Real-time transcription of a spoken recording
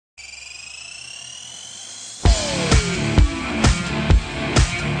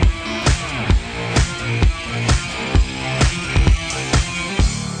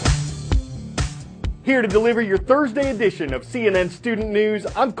Here to deliver your Thursday edition of CNN Student News,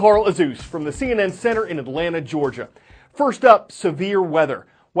 I'm Carl Azus from the CNN Center in Atlanta, Georgia. First up, severe weather.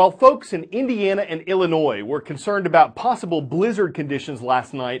 While folks in Indiana and Illinois were concerned about possible blizzard conditions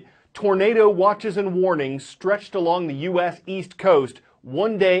last night, tornado watches and warnings stretched along the U.S. East Coast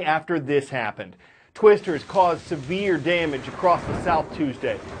one day after this happened. Twisters caused severe damage across the South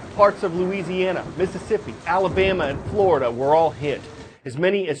Tuesday. Parts of Louisiana, Mississippi, Alabama, and Florida were all hit. As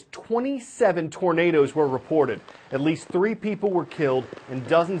many as 27 tornadoes were reported. At least 3 people were killed and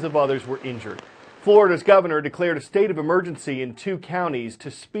dozens of others were injured. Florida's governor declared a state of emergency in 2 counties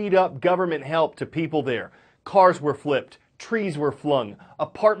to speed up government help to people there. Cars were flipped, trees were flung,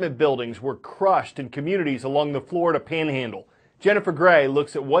 apartment buildings were crushed in communities along the Florida Panhandle. Jennifer Gray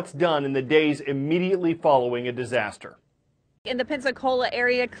looks at what's done in the days immediately following a disaster. In the Pensacola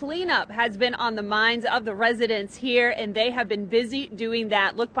area, cleanup has been on the minds of the residents here, and they have been busy doing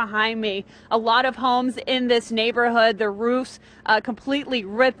that. Look behind me. A lot of homes in this neighborhood, the roofs completely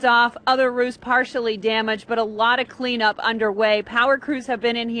ripped off, other roofs partially damaged, but a lot of cleanup underway. Power crews have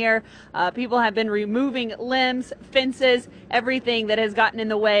been in here. People have been removing limbs, fences, everything that has gotten in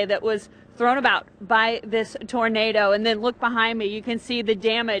the way that was thrown about by this tornado. And then look behind me, you can see the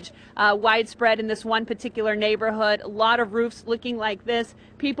damage widespread in this one particular neighborhood. A lot of roofs looking like this.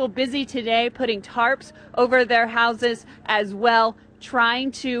 People busy today putting tarps over their houses as well,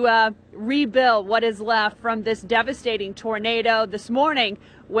 trying to rebuild what is left from this devastating tornado. This morning,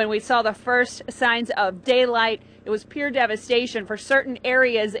 when we saw the first signs of daylight, it was pure devastation for certain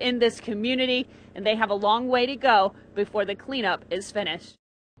areas in this community, and they have a long way to go before the cleanup is finished.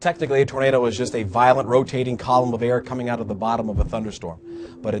 Technically, a tornado is just a violent rotating column of air coming out of the bottom of a thunderstorm.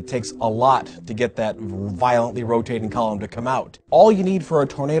 But it takes a lot to get that violently rotating column to come out. All you need for a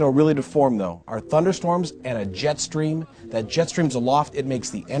tornado really to form, though, are thunderstorms and a jet stream. That jet stream's aloft, it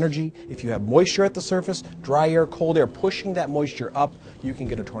makes the energy. If you have moisture at the surface, dry air, cold air, pushing that moisture up, you can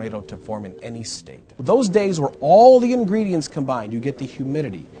get a tornado to form in any state. Those days where all the ingredients combine, you get the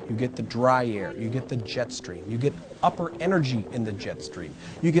humidity, you get the dry air, you get the jet stream, you get upper energy in the jet stream,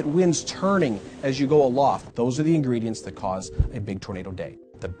 you get winds turning as you go aloft. Those are the ingredients that cause a big tornado day.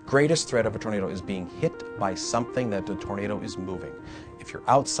 The greatest threat of a tornado is being hit by something that the tornado is moving. If you're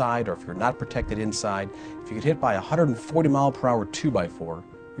outside or if you're not protected inside, if you get hit by a 140-mile-per-hour 2x4,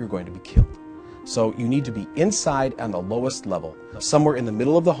 you're going to be killed. So you need to be inside on the lowest level, somewhere in the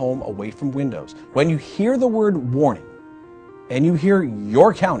middle of the home, away from windows. When you hear the word warning and you hear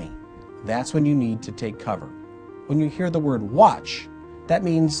your county, that's when you need to take cover. When you hear the word watch, that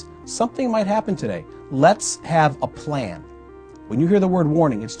means something might happen today. Let's have a plan. When you hear the word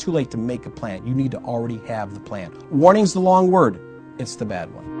warning, it's too late to make a plan. You need to already have the plan. Warning's the long word. It's the bad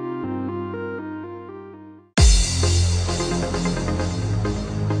one.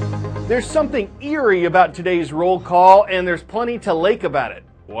 There's something eerie about today's roll call, and there's plenty to like about it.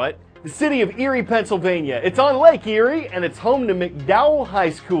 What? The city of Erie, Pennsylvania. It's on Lake Erie, and it's home to McDowell High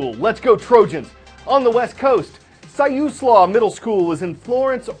School. Let's go Trojans. On the West Coast, Siuslaw Middle School is in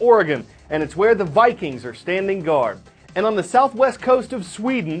Florence, Oregon, and it's where the Vikings are standing guard. And on the southwest coast of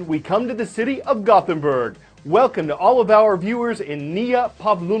Sweden, we come to the city of Gothenburg. Welcome to all of our viewers in Nya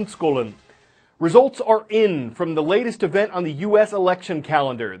Pavlunskolan. Results are in from the latest event on the U.S. election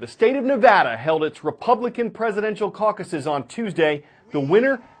calendar. The state of Nevada held its Republican presidential caucuses on Tuesday. The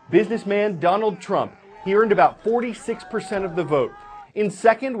winner, businessman Donald Trump. He earned about 46% of the vote. In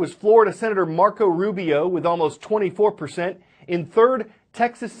second was Florida Senator Marco Rubio with almost 24%. In third,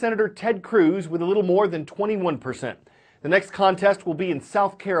 Texas Senator Ted Cruz with a little more than 21%. The next contest will be in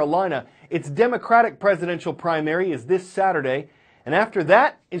South Carolina. Its Democratic presidential primary is this Saturday. And after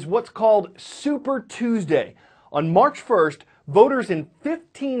that is what's called Super Tuesday. On March 1st, voters in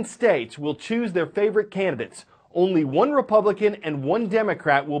 15 states will choose their favorite candidates. Only one Republican and one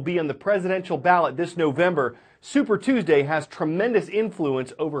Democrat will be on the presidential ballot this November. Super Tuesday has tremendous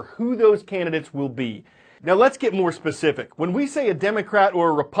influence over who those candidates will be. Now let's get more specific. When we say a Democrat or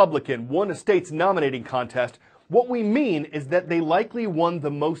a Republican won a state's nominating contest, what we mean is that they likely won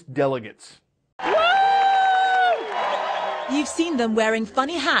the most delegates. You've seen them wearing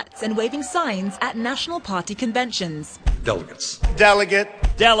funny hats and waving signs at national party conventions. Delegates. Delegate.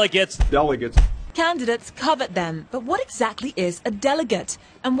 Delegates. Delegates. Candidates covet them, but what exactly is a delegate?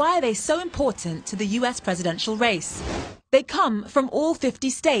 And why are they so important to the US presidential race? They come from all 50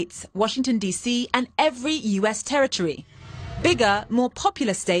 states, Washington, D.C., and every US territory. Bigger, more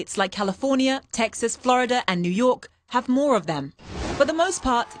popular states like California, Texas, Florida, and New York have more of them. For the most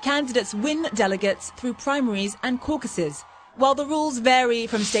part, candidates win delegates through primaries and caucuses. While the rules vary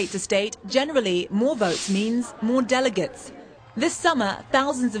from state to state, generally more votes means more delegates. This summer,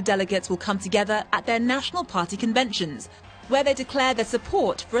 thousands of delegates will come together at their national party conventions, where they declare their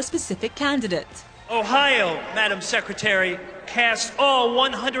support for a specific candidate. Ohio, Madam Secretary, cast all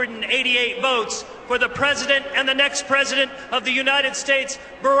 188 votes for the president and the next president of the United States,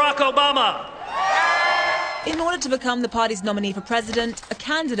 Barack Obama. In order to become the party's nominee for president, a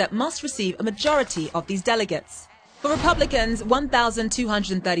candidate must receive a majority of these delegates. For Republicans,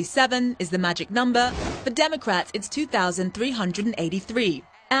 1,237 is the magic number. For Democrats, it's 2,383.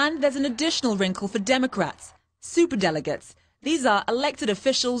 And there's an additional wrinkle for Democrats: superdelegates. These are elected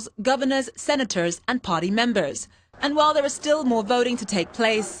officials, governors, senators, and party members. And while there is still more voting to take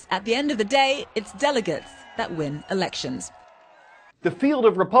place, at the end of the day, it's delegates that win elections. The field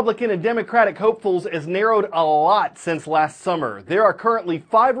of Republican and Democratic hopefuls has narrowed a lot since last summer. There are currently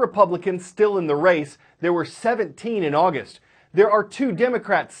 5 Republicans still in the race. There were 17 in August. There are 2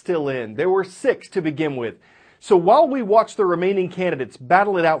 Democrats still in. There were 6 to begin with. So while we watch the remaining candidates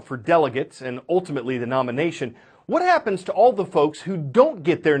battle it out for delegates and ultimately the nomination, what happens to all the folks who don't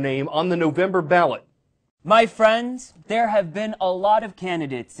get their name on the November ballot? My friends, there have been a lot of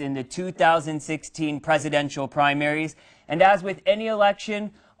candidates in the 2016 presidential primaries, and as with any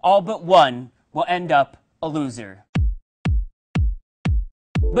election, all but one will end up a loser.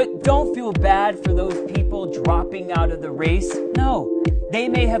 But don't feel bad for those people dropping out of the race. No, they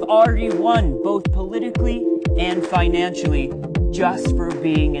may have already won both politically and financially just for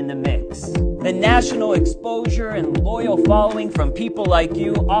being in the mix. The national exposure and loyal following from people like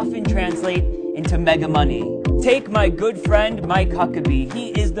you often translate into mega money. Take my good friend Mike Huckabee. He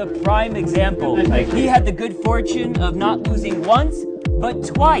is the prime example. He had the good fortune of not losing once, but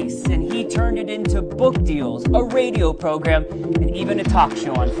twice, and he turned it into book deals, a radio program, and even a talk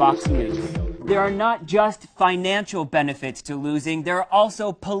show on Fox News. There are not just financial benefits to losing, there are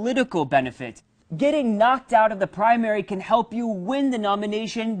also political benefits. Getting knocked out of the primary can help you win the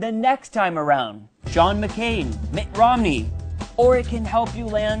nomination the next time around. John McCain, Mitt Romney. Or it can help you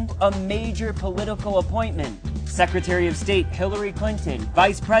land a major political appointment. Secretary of State Hillary Clinton,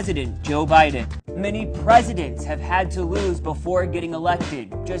 Vice President Joe Biden. Many presidents have had to lose before getting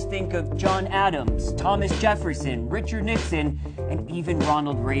elected. Just think of John Adams, Thomas Jefferson, Richard Nixon, and even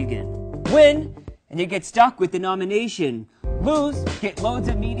Ronald Reagan. Win, and you get stuck with the nomination. Lose, get loads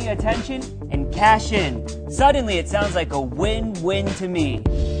of media attention, and cash in. Suddenly it sounds like a win-win to me.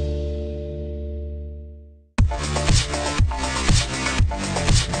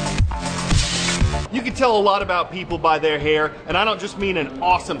 You can tell a lot about people by their hair, and I don't just mean an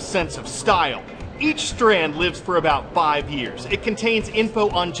awesome sense of style. Each strand lives for about 5 years. It contains info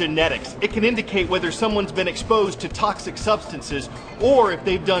on genetics. It can indicate whether someone's been exposed to toxic substances or if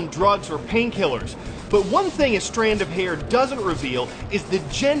they've done drugs or painkillers. But one thing a strand of hair doesn't reveal is the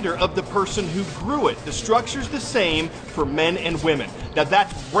gender of the person who grew it. The structure's the same for men and women. Now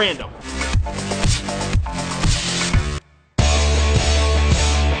that's random.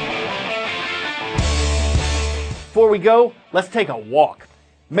 Before we go, let's take a walk.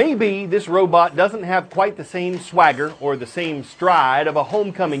 Maybe this robot doesn't have quite the same swagger or the same stride of a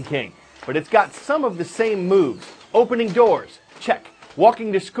homecoming king, but it's got some of the same moves. Opening doors, check.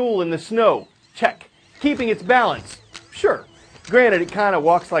 Walking to school in the snow, check. Keeping its balance, sure. Granted, it kind of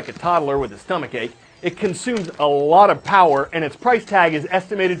walks like a toddler with a stomachache. It consumes a lot of power, and its price tag is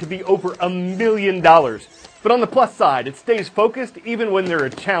estimated to be over $1 million. But on the plus side, it stays focused even when there are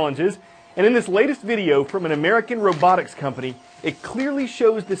challenges. And in this latest video from an American robotics company, it clearly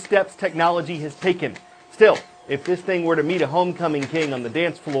shows the steps technology has taken. Still, if this thing were to meet a homecoming king on the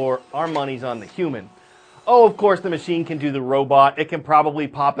dance floor, our money's on the human. Oh, of course the machine can do the robot. It can probably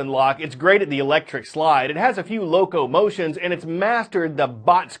pop and lock. It's great at the electric slide. It has a few loco motions, and it's mastered the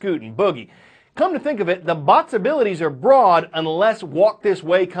bot scoot and boogie. Come to think of it, the bot's abilities are broad unless Walk This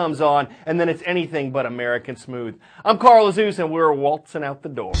Way comes on, and then it's anything but American smooth. I'm Carl Azus, and we're waltzing out the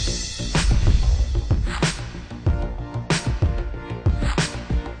door.